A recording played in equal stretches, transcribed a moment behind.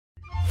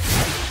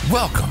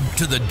Welcome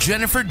to the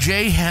Jennifer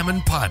J.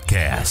 Hammond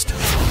Podcast.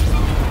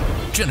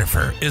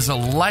 Jennifer is a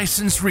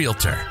licensed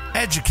realtor,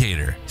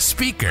 educator,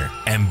 speaker,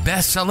 and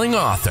best-selling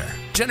author.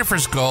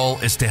 Jennifer's goal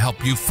is to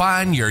help you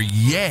find your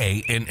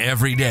yay in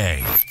every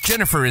day.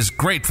 Jennifer is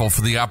grateful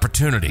for the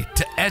opportunity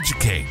to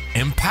educate,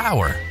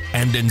 empower,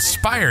 and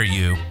inspire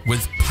you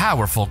with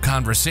powerful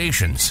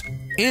conversations,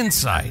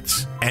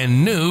 insights,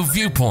 and new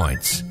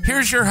viewpoints.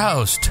 Here's your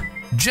host,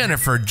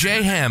 Jennifer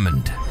J.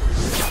 Hammond.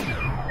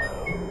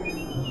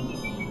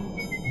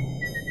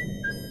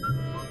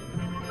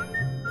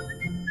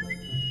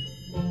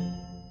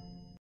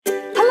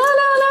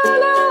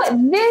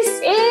 This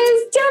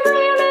is Jennifer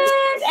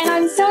Hammond, and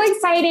I'm so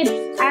excited.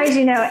 As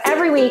you know,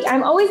 every week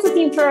I'm always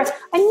looking for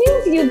a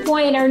new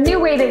viewpoint or a new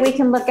way that we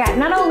can look at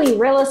not only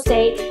real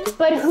estate,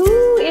 but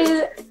who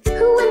in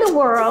the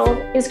world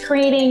is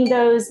creating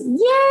those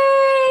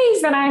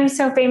yays that I'm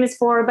so famous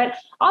for, but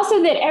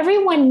also that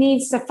everyone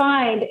needs to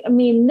find. I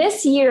mean,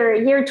 this year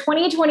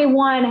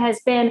 2021 has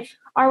been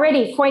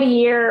already quite a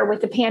year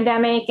with the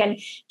pandemic and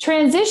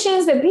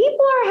transitions that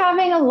people are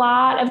having a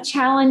lot of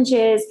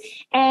challenges.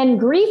 And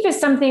grief is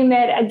something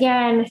that,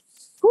 again,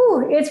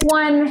 it's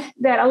one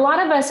that a lot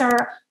of us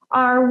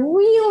are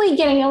really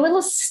getting a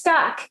little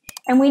stuck,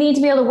 and we need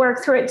to be able to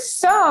work through it.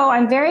 So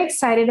I'm very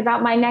excited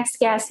about my next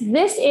guest.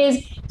 This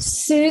is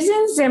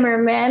Susan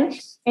Zimmerman,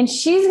 and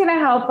she's going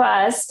to help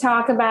us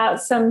talk about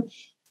some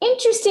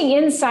interesting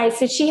insights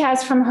that she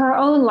has from her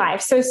own life.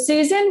 So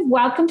Susan,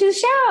 welcome to the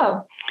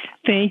show.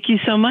 Thank you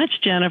so much,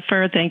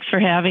 Jennifer. Thanks for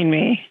having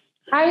me.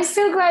 I'm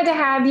so glad to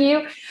have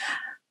you.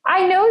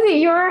 I know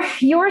that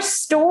your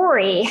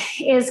story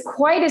is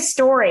quite a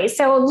story.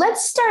 So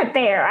let's start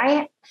there.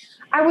 I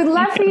would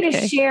love for you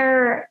to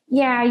share,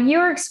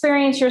 your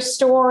experience, your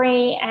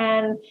story,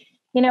 and,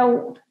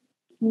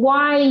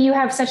 why you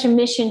have such a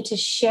mission to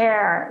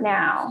share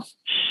now.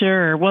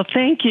 Sure. Well,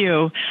 thank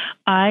you.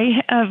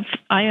 I've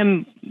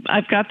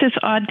got this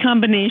odd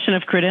combination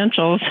of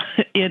credentials.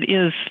 It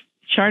is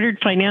chartered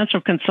financial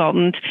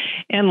consultant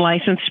and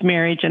licensed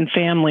marriage and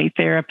family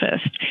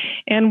therapist.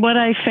 And what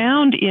I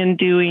found in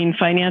doing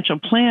financial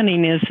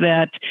planning is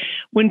that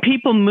when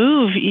people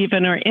move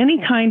even or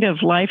any kind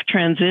of life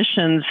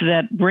transitions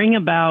that bring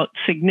about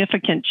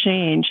significant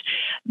change,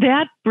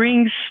 that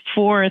brings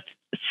forth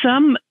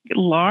some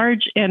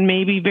large and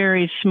maybe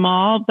very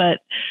small, but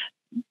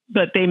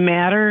they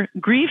matter,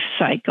 grief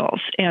cycles.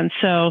 And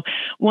so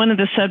one of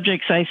the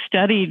subjects I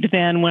studied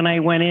then when I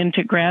went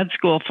into grad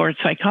school for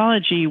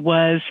psychology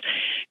was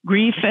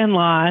grief and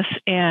loss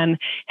and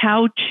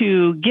how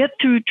to get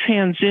through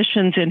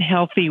transitions in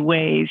healthy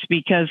ways.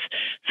 Because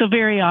so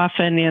very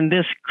often in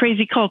this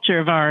crazy culture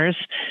of ours,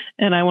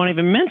 and I won't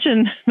even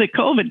mention the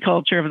COVID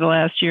culture of the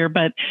last year,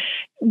 but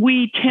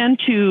we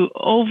tend to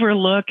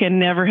overlook and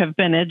never have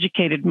been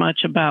educated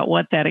much about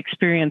what that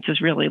experience is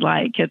really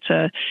like. It's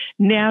a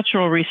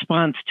natural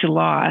response to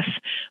loss,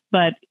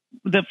 but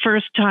the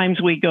first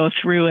times we go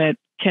through it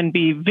can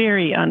be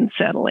very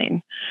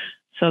unsettling.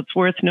 So it's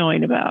worth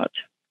knowing about.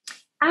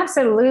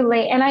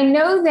 Absolutely. And I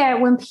know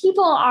that when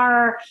people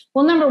are,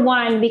 number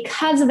one,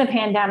 because of the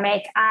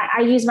pandemic,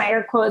 I use my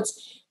air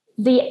quotes,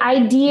 the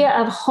idea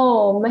of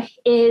home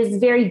is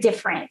very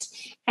different.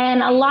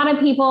 And a lot of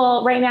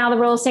people right now, the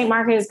real estate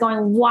market is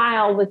going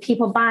wild with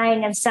people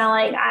buying and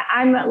selling.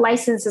 I'm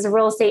licensed as a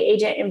real estate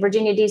agent in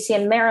Virginia, DC,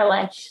 and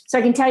Maryland. So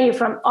I can tell you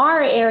from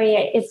our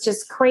area, it's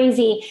just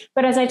crazy.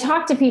 But as I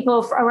talk to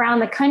people around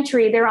the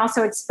country, they're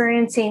also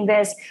experiencing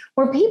this,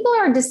 where people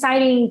are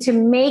deciding to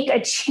make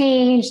a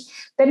change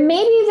that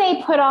maybe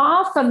they put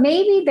off, but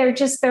maybe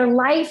their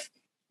life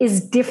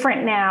is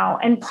different now.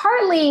 And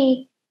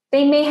partly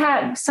they may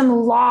have some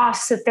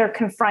loss that they're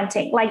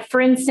confronting. Like,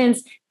 for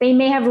instance, they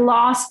may have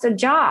lost a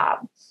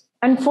job.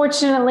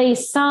 Unfortunately,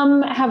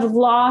 some have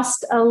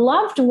lost a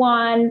loved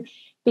one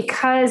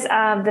because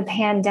of the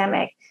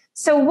pandemic.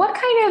 So what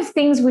kind of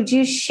things would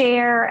you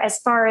share as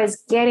far as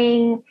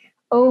getting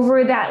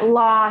over that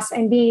loss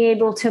and being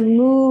able to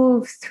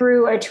move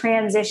through a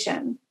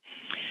transition?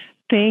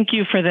 Thank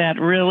you for that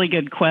really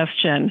good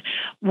question.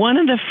 One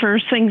of the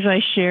first things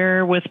I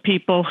share with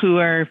people who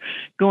are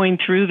going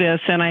through this,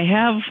 and I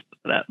have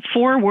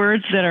 4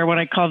 words that are what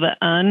I call the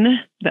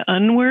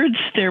unwords.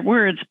 They're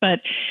words, but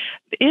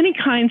any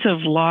kinds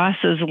of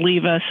losses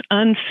leave us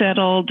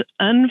unsettled,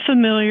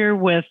 unfamiliar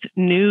with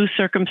new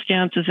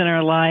circumstances in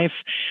our life.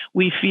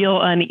 We feel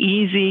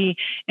uneasy,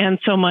 and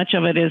so much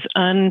of it is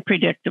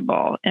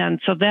unpredictable. And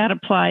so that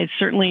applies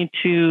certainly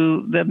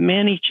to the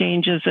many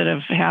changes that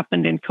have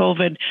happened in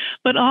COVID,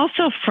 but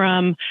also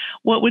from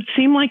what would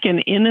seem like an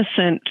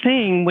innocent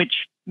thing, which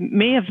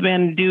may have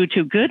been due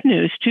to good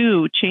news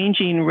too,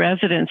 changing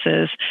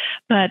residences.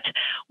 But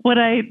what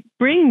I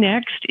bring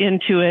next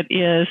into it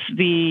is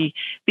the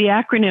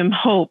acronym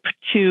HOPE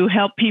to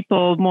help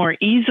people more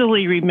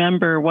easily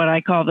remember what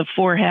I call the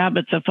 4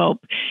 habits of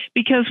hope.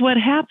 Because what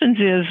happens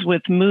is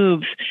with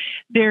moves,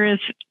 there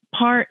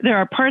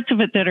are parts of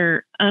it that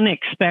are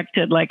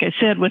unexpected, like I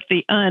said, with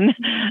the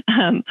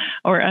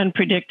or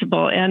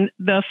unpredictable. And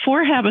the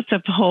 4 habits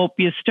of hope,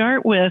 you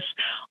start with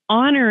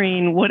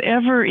honoring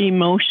whatever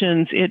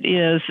emotions it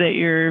is that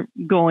you're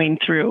going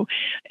through.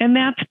 And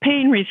that's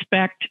paying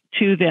respect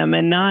to them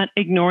and not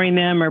ignoring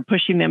them or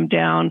pushing them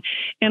down.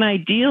 And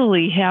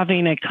ideally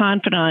having a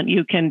confidant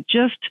you can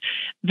just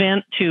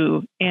vent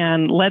to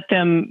and let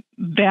them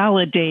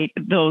validate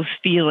those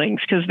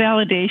feelings, because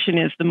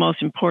validation is the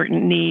most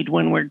important need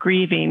when we're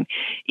grieving,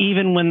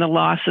 even when the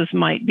losses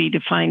might be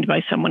defined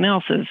by someone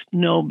else's.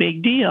 No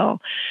big deal.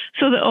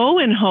 So the O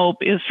in hope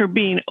is for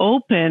being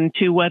open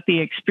to what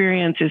the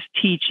experience is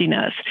teaching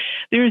us.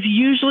 There's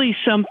usually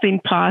something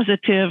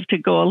positive to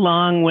go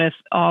along with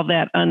all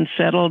that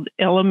unsettled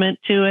element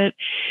to it.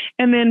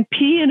 And then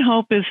P in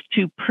hope is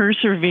to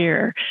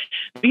persevere,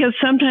 because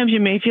sometimes you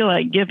may feel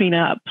like giving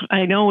up.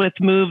 I know with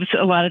moves,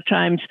 a lot of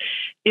times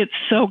it's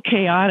so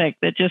chaotic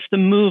that just the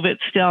move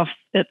itself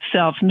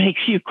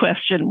makes you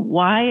question,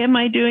 why am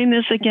I doing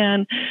this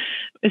again?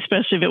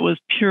 Especially if it was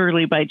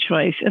purely by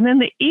choice. And then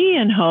the E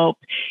in hope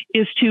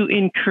is to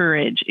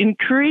encourage.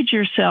 Encourage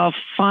yourself,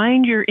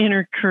 find your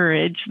inner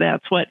courage.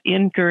 That's what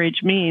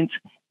encourage means.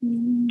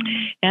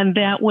 And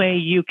that way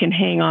you can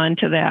hang on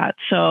to that.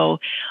 So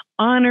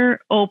honor,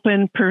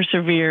 open,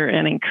 persevere,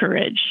 and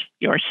encourage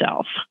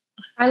yourself.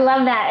 I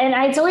love that.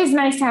 And it's always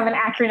nice to have an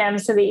acronym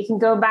so that you can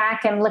go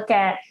back and look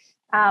at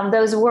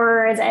those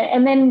words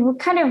and then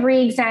kind of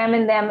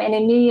re-examine them in a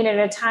new unit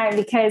at a time.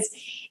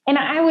 And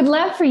I would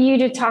love for you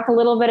to talk a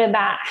little bit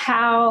about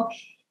how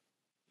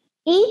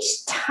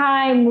each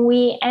time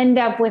we end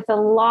up with a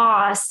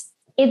loss,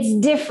 it's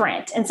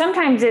different. And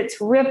sometimes it's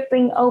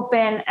ripping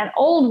open an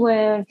old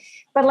wound,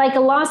 but like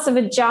a loss of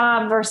a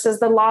job versus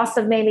the loss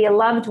of maybe a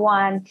loved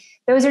one,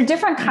 those are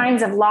different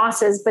kinds of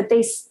losses, but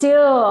they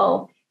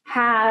still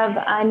have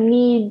a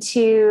need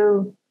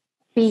to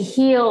be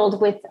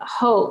healed with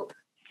hope.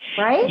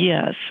 Right?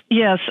 Yes.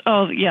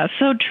 Oh, yeah.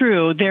 So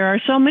true. There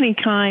are so many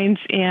kinds.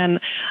 And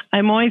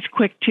I'm always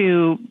quick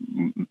to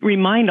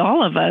remind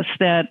all of us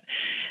that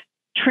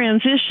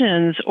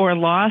transitions or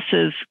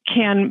losses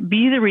can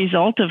be the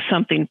result of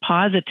something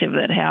positive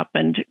that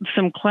happened.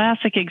 Some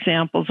classic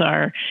examples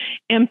are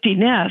empty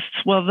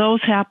nests. Well,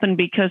 those happened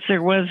because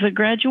there was a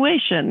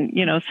graduation,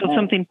 so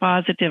something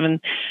positive and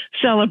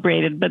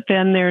celebrated. But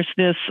then there's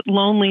this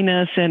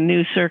loneliness and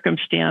new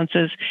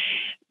circumstances.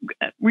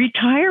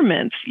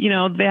 Retirements,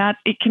 that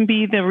it can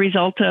be the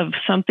result of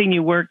something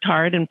you worked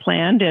hard and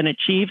planned and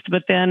achieved,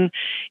 but then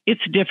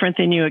it's different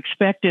than you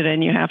expected,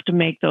 and you have to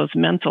make those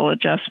mental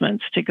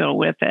adjustments to go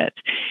with it.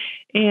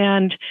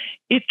 And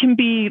it can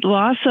be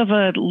loss of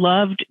a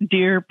loved,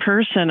 dear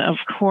person, of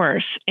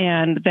course,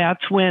 and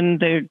that's when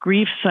the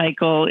grief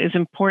cycle is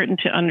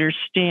important to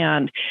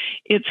understand.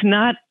 It's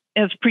not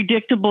as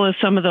predictable as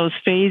some of those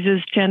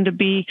phases tend to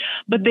be,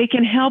 but they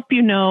can help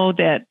you know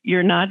that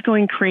you're not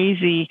going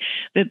crazy,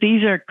 that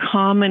these are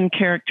common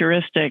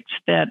characteristics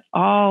that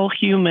all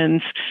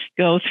humans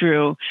go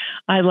through.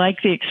 I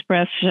like the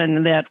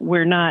expression that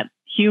we're not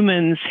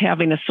humans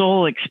having a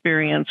soul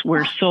experience,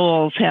 we're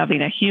souls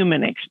having a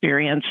human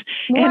experience.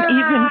 Wow. And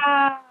even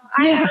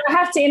I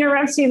have to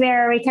interrupt you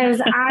there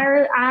because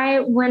I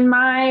when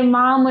my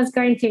mom was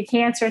going through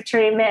cancer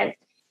treatment,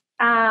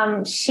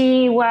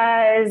 she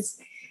was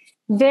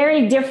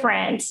very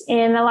different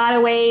in a lot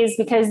of ways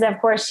because, of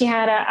course, she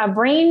had a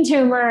brain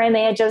tumor and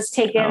they had just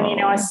taken,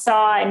 a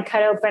saw and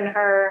cut open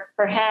her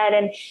head.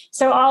 And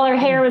so all her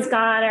hair was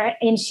gone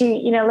and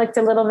she, looked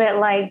a little bit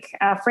like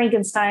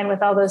Frankenstein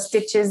with all those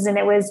stitches. And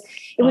it was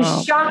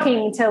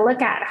shocking to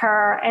look at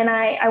her. And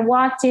I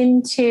walked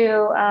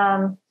into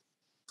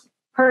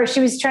her, she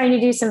was trying to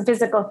do some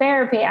physical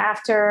therapy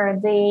after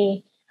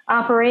the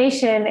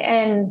operation,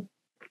 and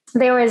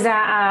there was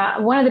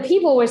one of the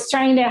people was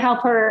trying to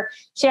help her.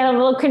 She had a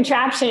little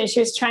contraption and she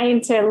was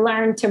trying to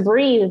learn to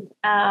breathe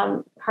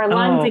her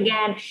lungs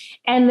again.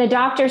 And the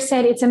doctor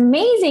said, it's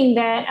amazing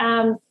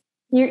that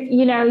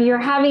you're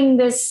having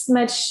this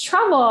much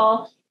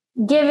trouble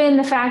given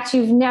the fact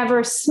you've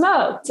never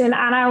smoked. And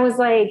I was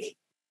like,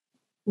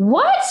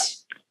 what?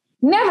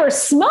 Never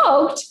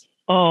smoked?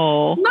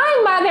 Oh,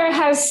 my mother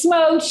has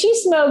smoked. She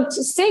smoked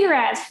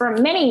cigarettes for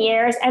many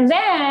years. And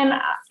then,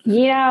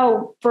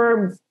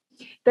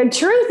 the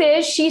truth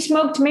is she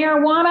smoked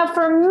marijuana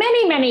for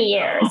many, many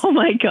years. Oh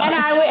my God.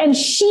 And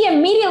she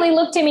immediately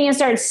looked at me and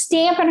started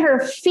stamping her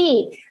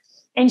feet.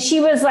 And she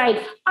was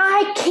like,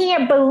 I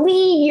can't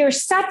believe you're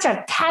such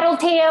a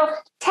tattletale.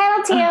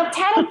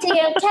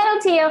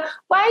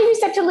 Why are you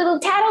such a little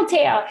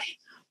tattletale?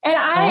 And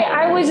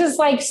I was just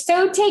like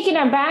so taken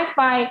aback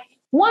by,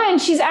 one,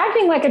 she's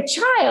acting like a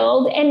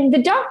child and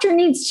the doctor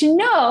needs to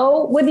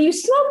know whether you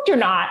smoked or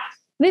not.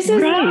 This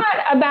is not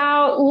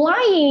about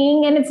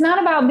lying, and it's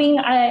not about being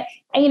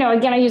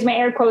again, I use my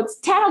air quotes,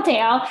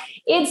 tattletale.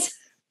 It's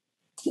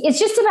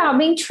just about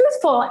being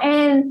truthful.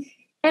 And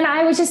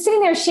I was just sitting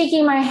there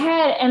shaking my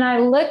head, and I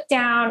looked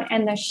down,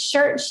 and the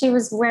shirt she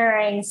was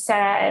wearing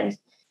said,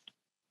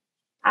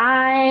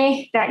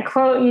 that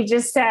quote you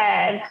just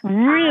said,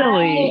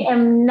 really? I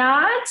am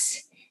not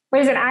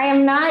what is it? I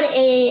am not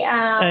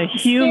a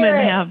human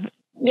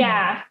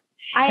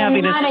I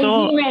am not a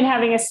human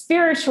having a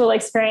spiritual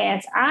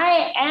experience.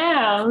 I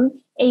am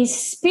a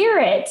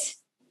spirit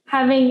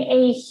having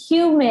a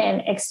human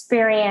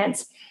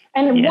experience.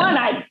 And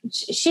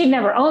she'd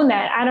never owned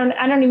that. I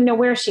don't even know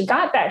where she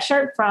got that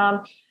shirt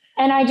from.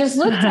 And I just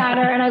looked at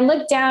her and I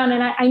looked down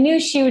and I knew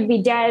she would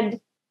be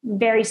dead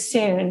very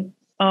soon.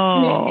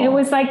 Oh, it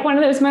was like one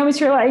of those moments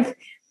where you're like,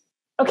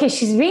 okay,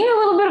 she's being a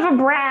little bit of a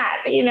brat,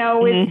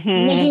 with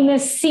making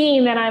this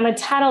scene that I'm a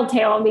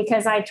tattletale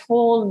because I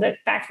told the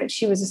fact that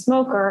she was a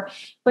smoker.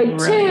 But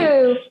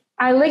two,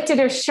 I looked at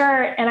her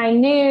shirt and I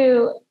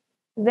knew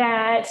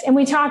that, and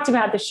we talked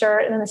about the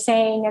shirt and the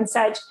saying and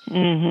such.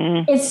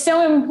 It's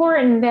so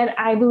important that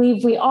I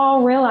believe we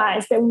all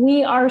realize that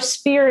we are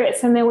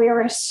spirits and that we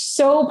are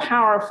so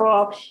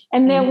powerful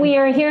and that we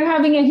are here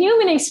having a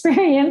human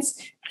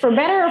experience, for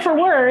better or for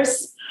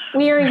worse.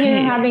 We are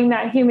here having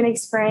that human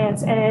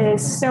experience, and it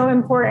is so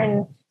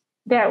important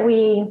that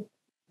we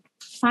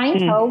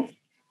find hope,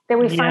 that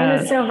we find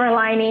the silver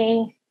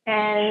lining,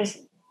 and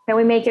that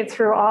we make it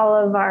through all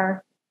of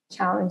our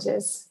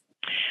challenges.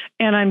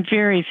 And I'm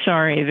very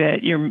sorry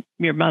that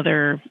your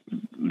mother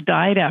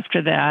died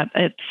after that.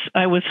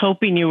 I was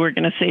hoping you were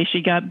going to say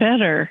she got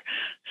better,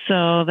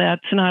 so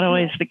that's not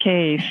always the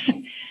case.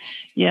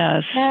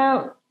 Yes.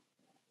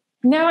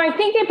 No, I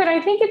think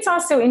it's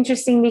also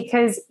interesting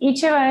because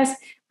each of us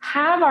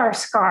have our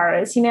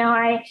scars.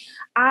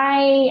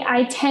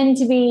 I tend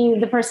to be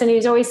the person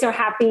who's always so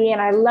happy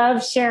and I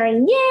love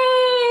sharing.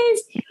 Yes.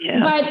 Yeah.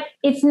 But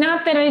it's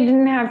not that I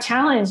didn't have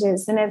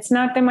challenges, and it's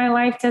not that my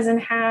life doesn't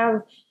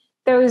have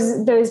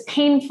those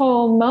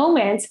painful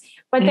moments,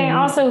 but they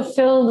also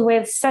filled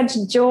with such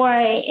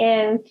joy.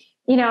 And,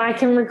 I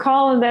can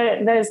recall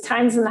those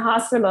times in the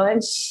hospital,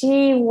 and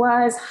she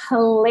was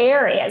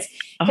hilarious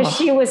because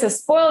she was a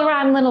spoiled,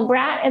 rotten little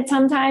brat at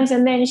sometimes.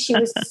 And then she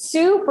was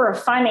super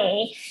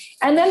funny.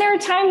 And then there were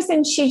times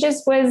when she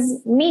just was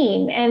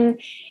mean.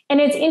 And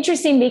it's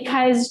interesting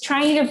because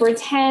trying to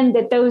pretend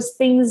that those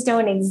things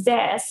don't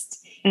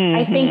exist,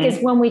 I think, is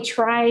when we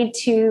try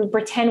to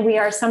pretend we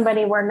are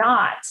somebody we're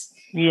not.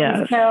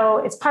 Yeah. So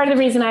it's part of the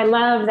reason I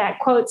love that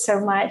quote so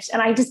much. And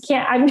I just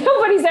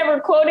nobody's ever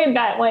quoted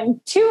that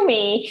one to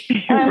me.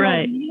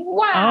 Right. Like,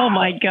 wow. Oh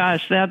my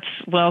gosh. That's,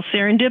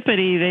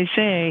 serendipity, they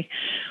say.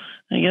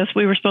 I guess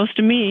we were supposed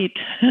to meet.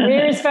 We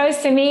were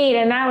supposed to meet,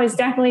 and that was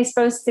definitely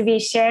supposed to be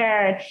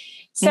shared.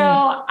 So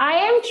I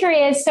am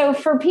curious. So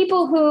for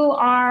people who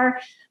are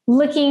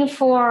looking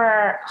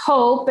for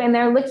hope and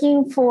they're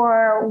looking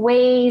for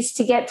ways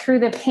to get through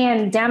the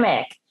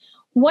pandemic,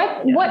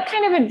 what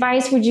kind of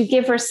advice would you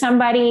give for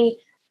somebody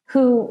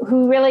who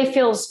really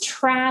feels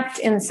trapped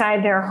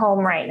inside their home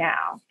right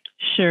now?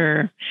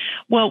 Sure.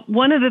 Well,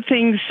 one of the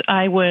things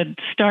I would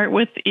start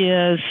with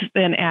is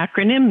an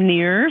acronym,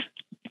 NEAR,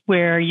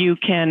 where you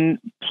can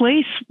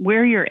place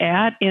where you're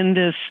at in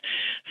this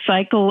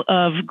cycle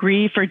of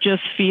grief or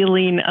just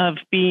feeling of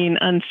being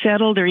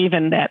unsettled or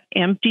even that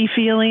empty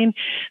feeling.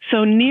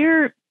 So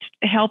NEAR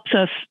helps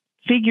us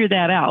figure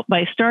that out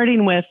by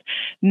starting with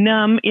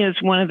numb is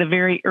one of the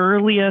very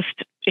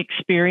earliest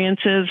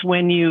experiences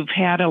when you've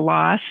had a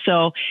loss.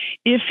 So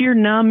if you're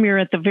numb, you're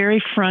at the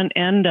very front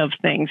end of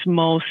things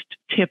most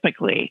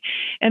typically.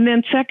 And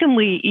then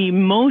secondly,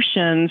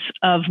 emotions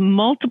of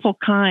multiple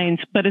kinds,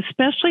 but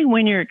especially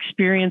when you're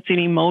experiencing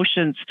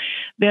emotions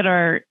that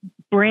are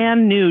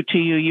brand new to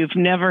you. You've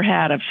never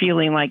had a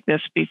feeling like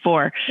this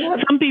before.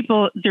 Some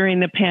people during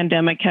the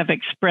pandemic have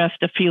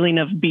expressed a feeling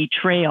of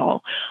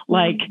betrayal,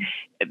 like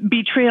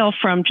betrayal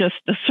from just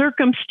the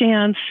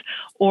circumstance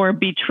or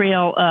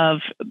betrayal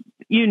of,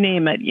 you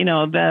name it,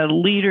 the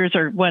leaders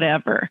or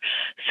whatever.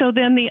 So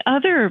then the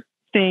other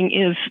thing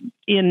is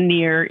in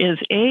NEAR is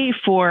A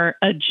for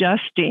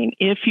adjusting.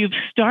 If you've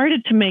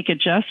started to make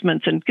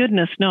adjustments, and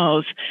goodness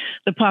knows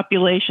the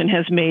population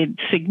has made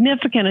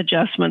significant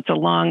adjustments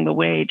along the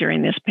way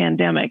during this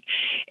pandemic.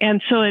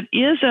 And so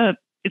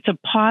it's a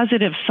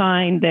positive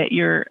sign that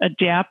you're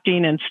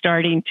adapting and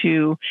starting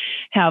to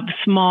have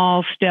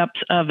small steps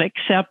of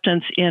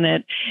acceptance in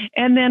it.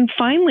 And then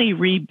finally,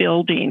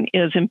 rebuilding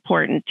is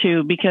important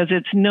too, because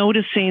it's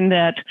noticing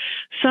that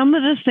some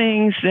of the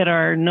things that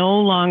are no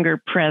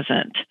longer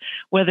present,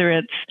 whether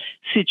it's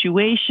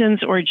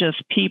situations or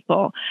just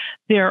people,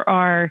 there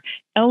are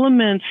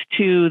elements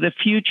to the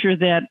future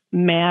that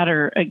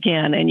matter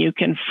again, and you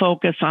can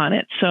focus on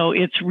it. So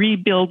it's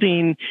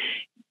rebuilding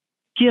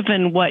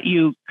given what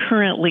you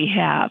currently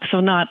have.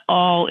 So not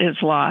all is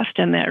lost,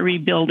 and that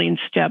rebuilding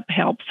step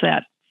helps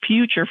that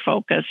future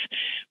focus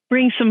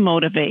bring some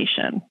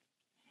motivation.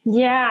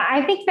 Yeah,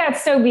 I think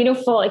that's so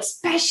beautiful,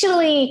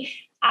 especially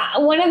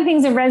one of the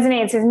things that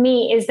resonates with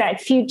me is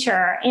that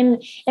future,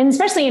 and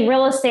especially in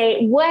real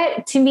estate.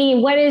 What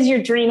is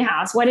your dream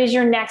house? What is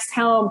your next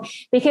home?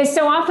 Because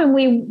so often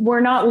we're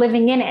not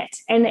living in it,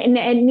 and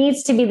it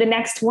needs to be the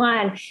next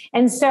one.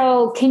 And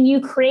so, can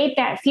you create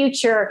that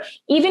future?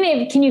 Even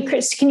if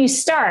can you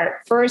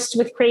start first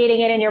with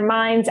creating it in your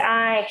mind's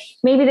eye?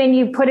 Maybe then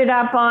you put it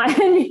up on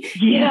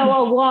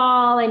a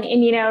wall, and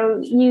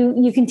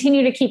you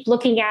continue to keep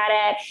looking at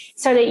it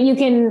so that you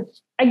can,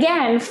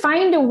 again,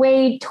 find a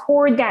way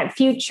toward that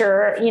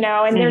future,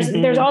 and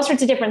there's all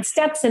sorts of different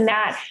steps in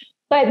that,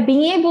 but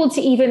being able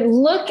to even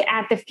look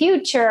at the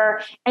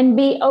future and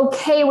be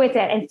okay with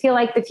it and feel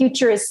like the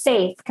future is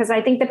safe. Because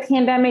I think the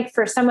pandemic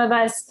for some of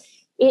us,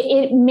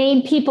 it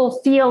made people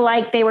feel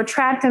like they were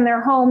trapped in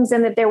their homes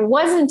and that there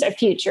wasn't a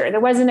future. There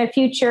wasn't a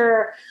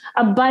future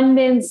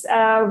abundance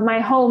of my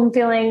home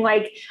feeling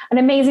like an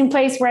amazing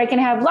place where I can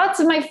have lots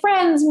of my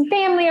friends and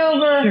family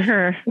over.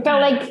 Sure. It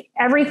felt like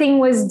everything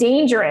was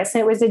dangerous.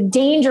 It was a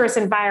dangerous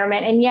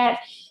environment. And yet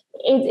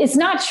it's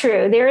not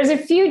true. There is a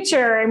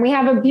future, and we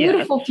have a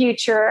beautiful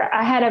future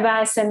ahead of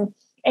us. And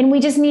we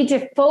just need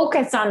to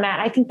focus on that.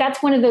 I think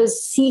that's one of those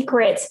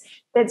secrets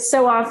that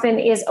so often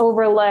is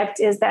overlooked,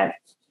 is that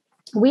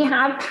we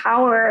have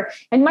power,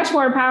 and much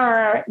more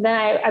power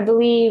than I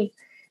believe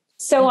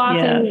so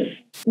often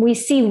we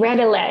see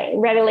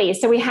readily.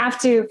 So we have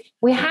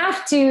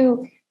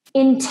to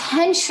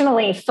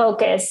intentionally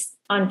focus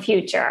on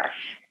future.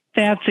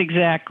 That's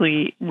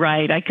exactly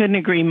right. I couldn't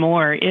agree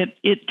more.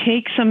 It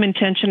takes some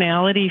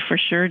intentionality for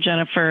sure,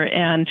 Jennifer.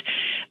 And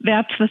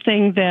that's the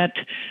thing that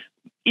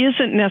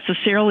isn't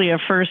necessarily a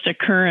first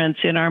occurrence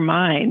in our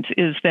minds,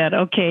 is that,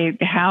 okay,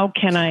 how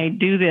can I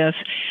do this?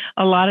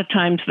 A lot of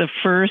times the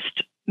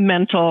first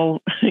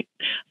mental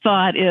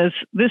thought is,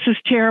 this is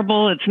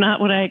terrible. It's not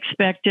what I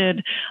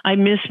expected. I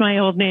miss my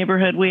old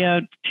neighborhood. We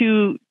have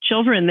 2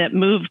 children that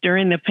moved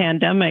during the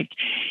pandemic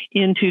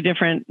into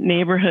different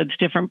neighborhoods,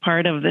 different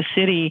part of the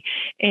city.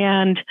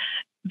 And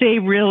they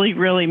really,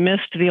 really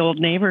missed the old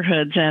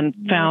neighborhoods and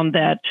found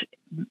that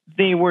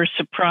they were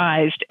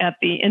surprised at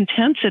the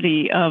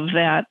intensity of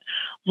that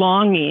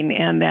longing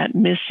and that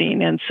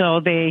missing. And so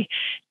they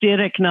did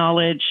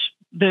acknowledge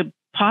the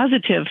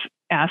positive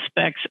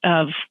aspects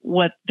of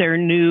what their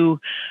new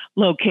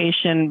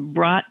location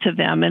brought to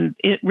them. And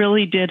it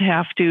really did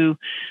have to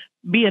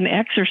be an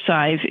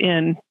exercise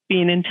in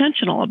being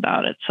intentional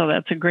about it. So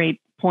that's a great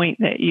point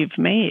that you've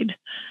made.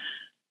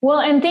 Well,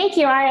 and thank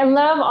you. I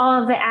love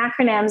all of the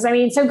acronyms. I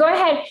mean, so go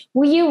ahead.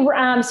 Will you,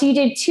 so you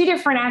did 2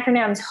 different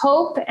acronyms,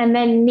 HOPE and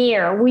then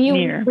NEAR. Will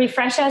you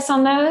refresh us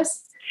on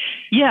those?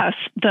 Yes,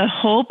 the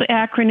HOPE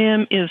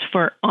acronym is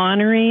for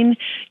honoring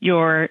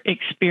your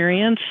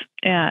experience,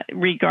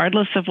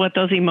 regardless of what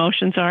those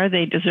emotions are.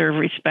 They deserve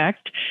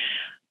respect.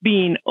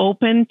 Being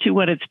open to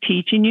what it's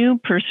teaching you,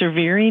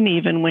 persevering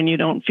even when you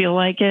don't feel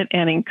like it,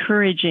 and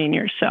encouraging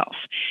yourself.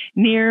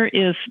 NEAR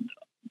is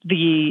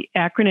the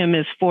acronym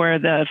is for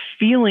the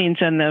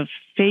feelings and the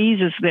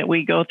phases that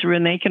we go through,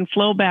 and they can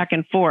flow back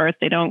and forth.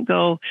 They don't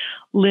go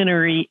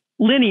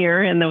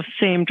linear in the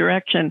same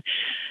direction.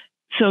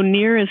 So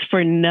NEAR is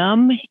for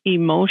numb,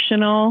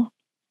 emotional,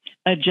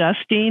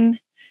 adjusting,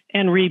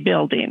 and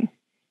rebuilding.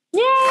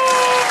 Yay!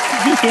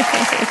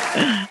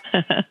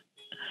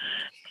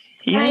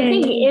 And I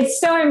think it's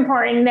so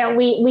important that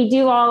we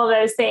do all of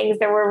those things,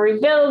 that we're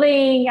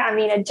rebuilding,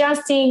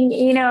 adjusting,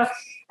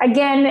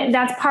 again,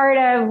 that's part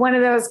of one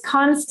of those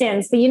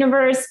constants. The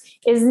universe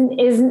is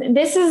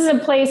a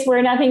place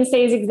where nothing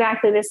stays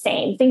exactly the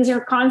same. Things are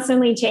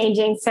constantly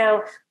changing.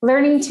 So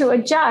learning to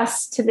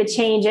adjust to the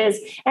changes.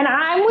 And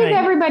I'm with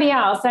everybody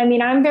else.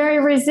 I'm very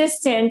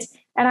resistant,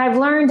 and I've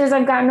learned as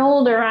I've gotten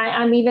older,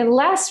 I'm even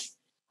less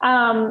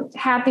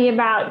happy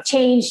about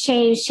change.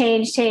 I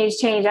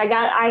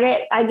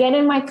get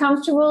in my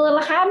comfortable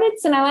little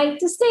habits, and I like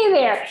to stay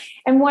there.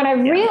 And what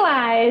I've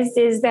realized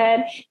is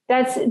that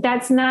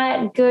that's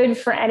not good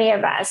for any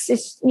of us.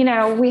 It's,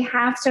 we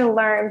have to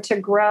learn to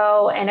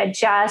grow and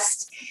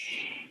adjust.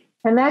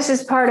 And that's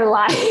just part of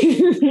life.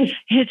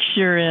 It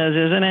sure is,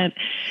 isn't it?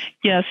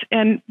 Yes.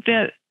 And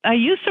I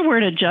use the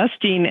word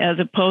adjusting as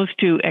opposed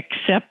to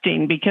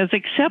accepting, because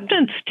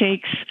acceptance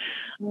takes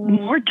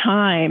more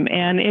time,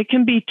 and it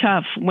can be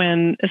tough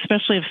when,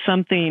 especially if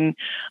something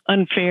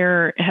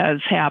unfair has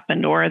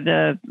happened, or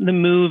the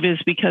move is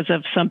because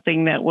of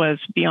something that was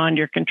beyond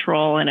your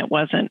control and it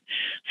wasn't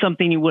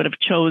something you would have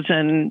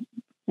chosen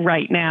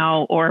right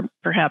now or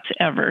perhaps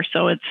ever.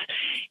 So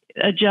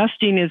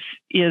adjusting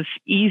is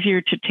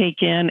easier to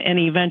take in, and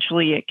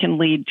eventually it can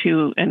lead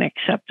to an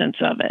acceptance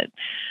of it.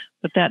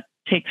 But that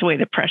takes away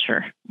the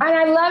pressure. And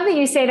I love that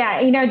you say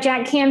that.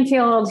 Jack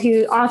Canfield,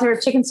 who author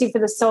of Chicken Soup for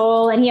the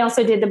Soul, and he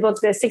also did the book,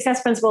 The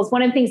Success Principles.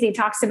 One of the things he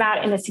talks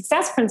about in the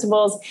Success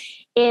Principles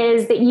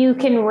is that you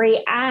can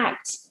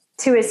react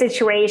to a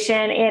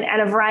situation in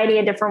a variety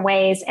of different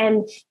ways,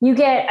 and you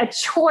get a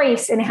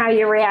choice in how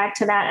you react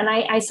to that.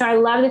 And so I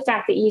love the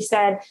fact that you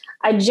said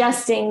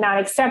adjusting, not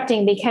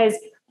accepting, because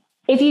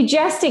if you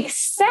just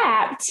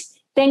accept,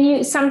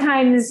 then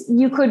sometimes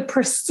you could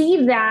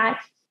perceive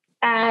that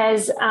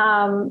as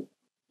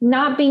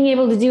not being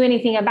able to do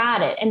anything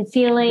about it and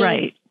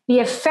feeling the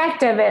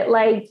effect of it.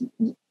 Like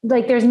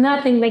there's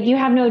nothing, like you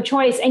have no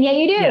choice. And yet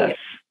you do. Yes.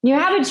 You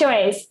have a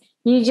choice.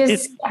 You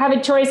just have a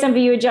choice of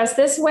you adjust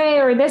this way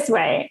or this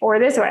way or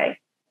this way.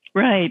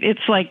 Right.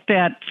 It's like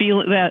that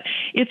feel that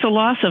it's a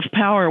loss of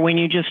power when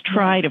you just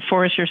try to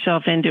force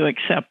yourself into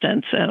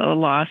acceptance and a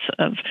loss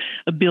of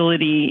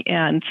ability.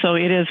 And so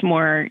it is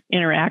more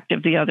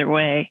interactive the other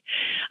way.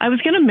 I was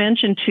going to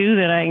mention, too,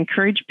 that I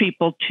encourage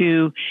people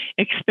to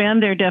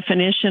expand their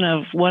definition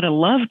of what a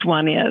loved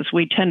one is.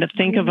 We tend to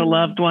think of a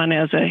loved one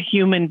as a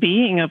human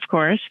being, of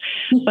course,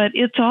 but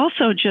it's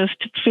also just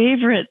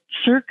favorite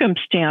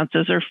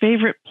circumstances or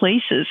favorite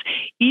places,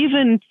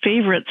 even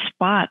favorite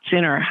spots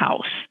in our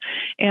house.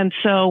 And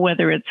so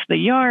whether it's the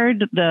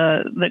yard,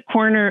 the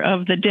corner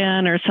of the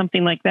den or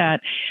something like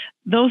that,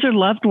 those are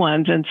loved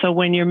ones. And so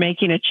when you're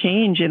making a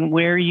change in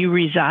where you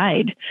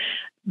reside,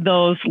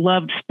 those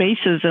loved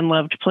spaces and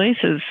loved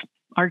places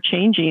are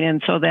changing.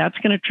 And so that's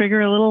going to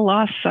trigger a little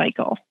loss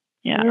cycle.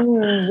 Yeah.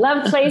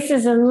 Love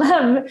places and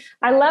love.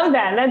 I love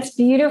that. That's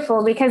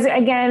beautiful because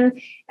again,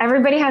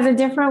 everybody has a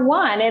different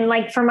one. And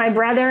like for my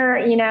brother,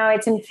 you know,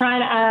 it's in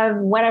front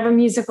of whatever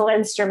musical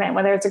instrument,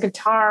 whether it's a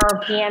guitar or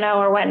piano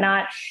or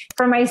whatnot.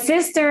 For my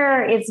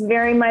sister, it's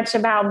very much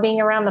about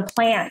being around the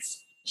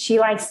plants. She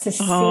likes to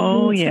sing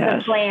to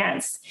the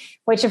plants,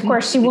 which of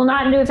course she will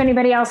not do if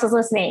anybody else is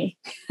listening.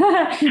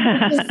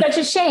 It's such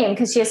a shame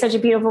because she has such a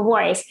beautiful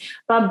voice.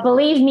 But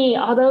believe me,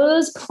 all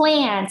those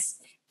plants,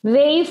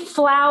 they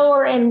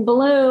flower and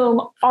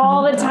bloom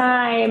all the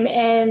time.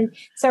 And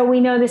so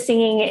we know the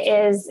singing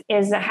is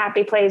a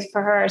happy place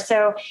for her.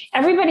 So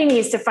everybody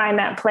needs to find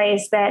that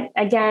place that,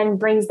 again,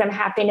 brings them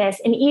happiness.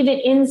 And even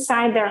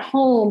inside their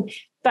home,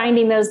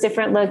 finding those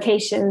different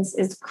locations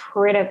is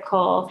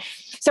critical.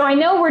 So I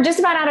know we're just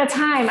about out of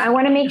time. I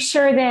want to make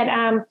sure that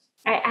I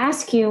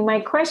ask you my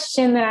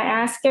question that I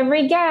ask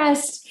every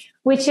guest,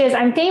 which is,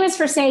 I'm famous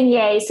for saying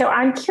yay. So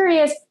I'm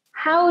curious,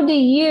 how do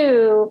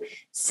you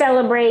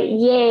celebrate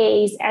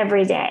yays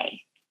every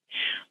day?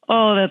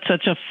 Oh, that's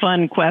such a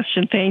fun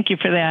question. Thank you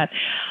for that.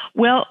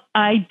 Well,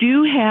 I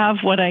do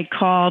have what I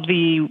call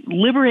the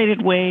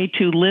liberated way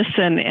to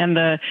listen. And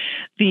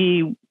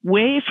the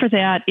way for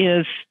that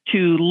is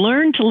to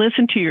learn to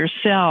listen to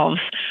yourselves.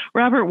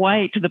 Robert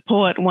White, the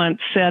poet, once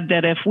said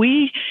that if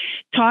we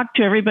talk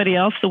to everybody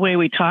else the way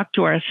we talk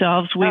to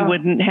ourselves, we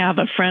wouldn't have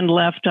a friend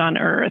left on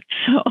earth.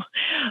 So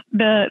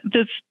the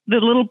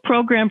little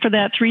program for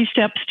that, 3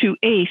 steps to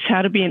ACE,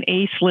 how to be an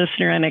ACE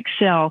listener and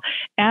excel.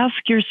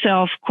 Ask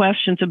yourself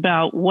questions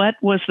about what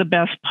was the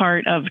best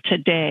part of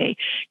today.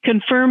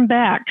 Confirm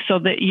back so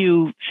that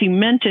you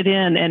cement it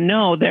in and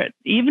know that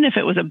even if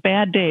it was a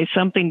bad day,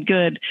 something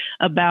good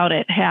about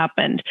it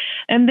happened.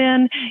 And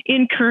then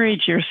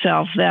encourage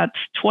yourself. That's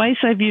twice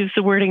I've used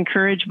the word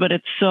encourage, but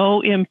it's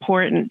so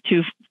important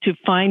to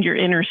find your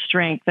inner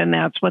strength. And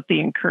that's what the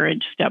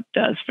encourage step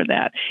does for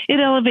that. It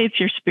elevates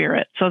your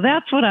spirit. So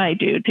that's what I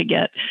do to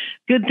get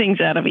good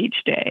things out of each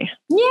day.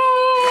 Yay!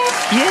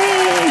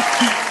 Yay!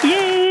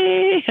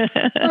 Yay!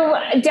 So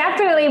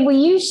definitely, will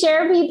you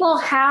share people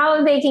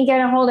how they can get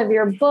a hold of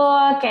your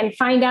book and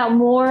find out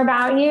more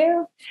about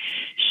you?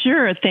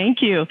 Sure.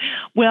 Thank you.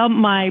 Well,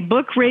 my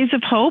book, Rays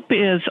of Hope,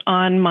 is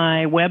on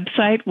my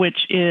website,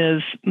 which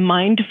is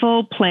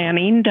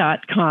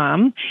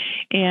mindfulplanning.com.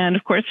 And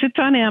of course, it's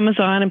on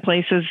Amazon and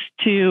places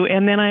too.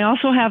 And then I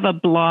also have a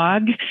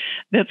blog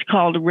that's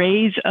called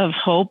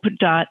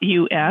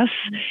raysofhope.us.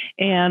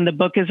 And the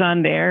book is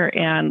on there,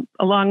 and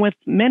along with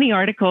many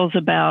articles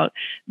about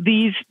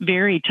these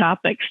very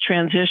topics,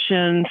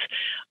 transitions,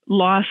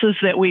 losses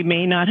that we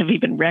may not have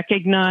even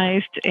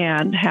recognized,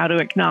 and how to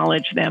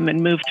acknowledge them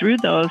and move through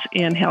those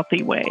in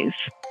healthy ways.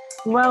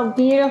 Well,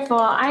 beautiful.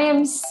 I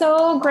am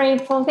so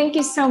grateful. Thank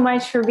you so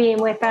much for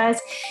being with us.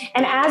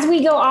 And as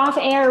we go off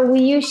air,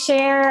 will you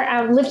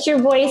share, lift your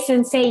voice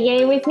and say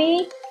yay with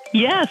me?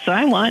 Yes,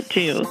 I want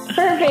to.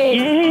 Perfect.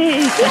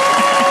 Yay!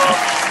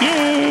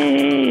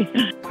 Yay!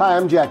 Hi,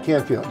 I'm Jack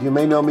Canfield. You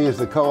may know me as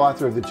the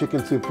co-author of the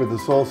Chicken Soup for the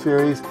Soul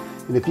series.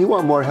 And if you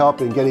want more help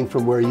in getting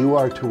from where you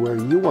are to where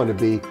you want to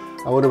be,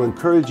 I want to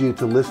encourage you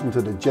to listen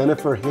to the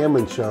Jennifer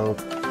Hammond Show